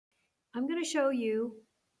I'm going to show you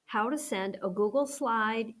how to send a Google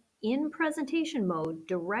Slide in presentation mode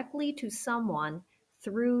directly to someone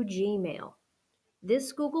through Gmail.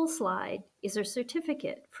 This Google Slide is a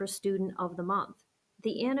certificate for Student of the Month.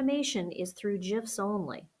 The animation is through GIFs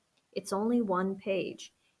only. It's only one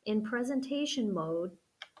page. In presentation mode,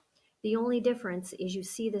 the only difference is you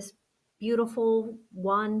see this beautiful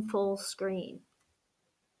one full screen.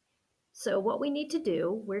 So what we need to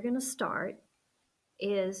do, we're going to start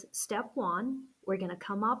is step one, we're going to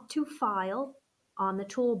come up to File on the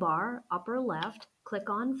toolbar, upper left, click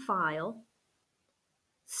on File.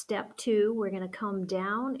 Step two, we're going to come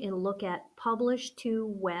down and look at Publish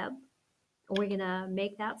to Web. We're going to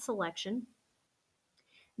make that selection.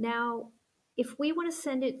 Now, if we want to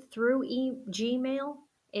send it through Gmail,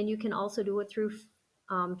 and you can also do it through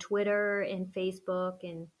Twitter and Facebook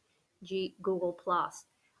and Google+,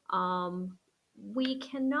 we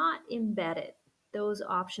cannot embed it. Those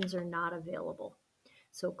options are not available.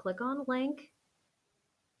 So click on link.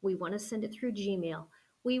 We want to send it through Gmail.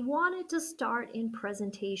 We want it to start in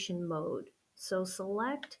presentation mode. So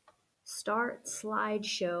select Start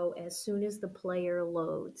Slideshow as soon as the player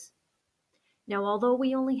loads. Now, although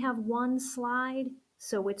we only have one slide,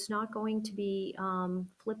 so it's not going to be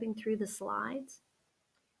flipping through the slides,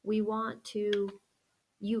 you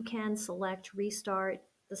can select Restart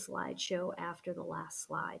the slideshow after the last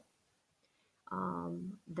slide.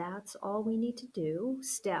 That's all we need to do.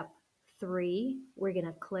 Step three, we're going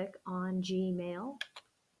to click on Gmail.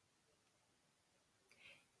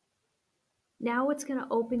 Now it's going to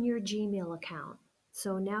open your Gmail account.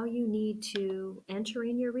 So now you need to enter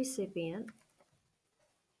in your recipient.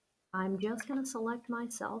 I'm just going to select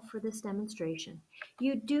myself for this demonstration.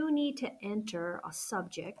 You do need to enter a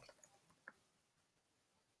subject.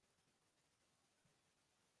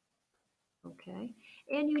 Okay,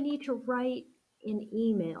 and you need to write an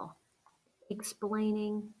email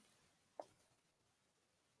explaining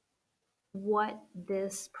what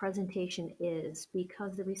this presentation is,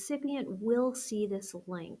 because the recipient will see this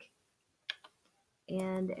link.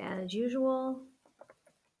 And as usual,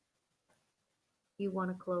 you want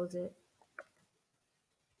to close it.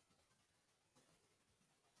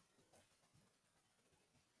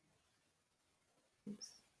 Oops,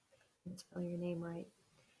 didn't spell your name right.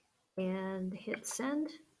 And hit send.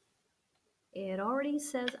 It already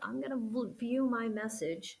says I'm going to view my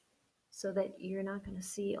message so that you're not going to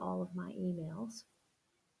see all of my emails.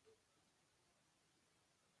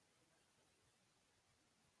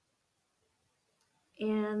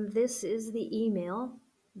 And this is the email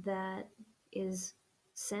that is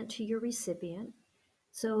sent to your recipient.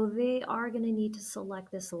 So they are going to need to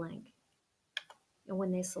select this link. And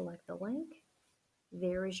when they select the link,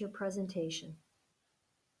 there is your presentation.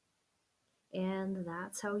 And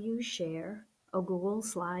that's how you share a Google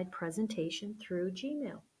Slide presentation through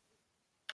Gmail.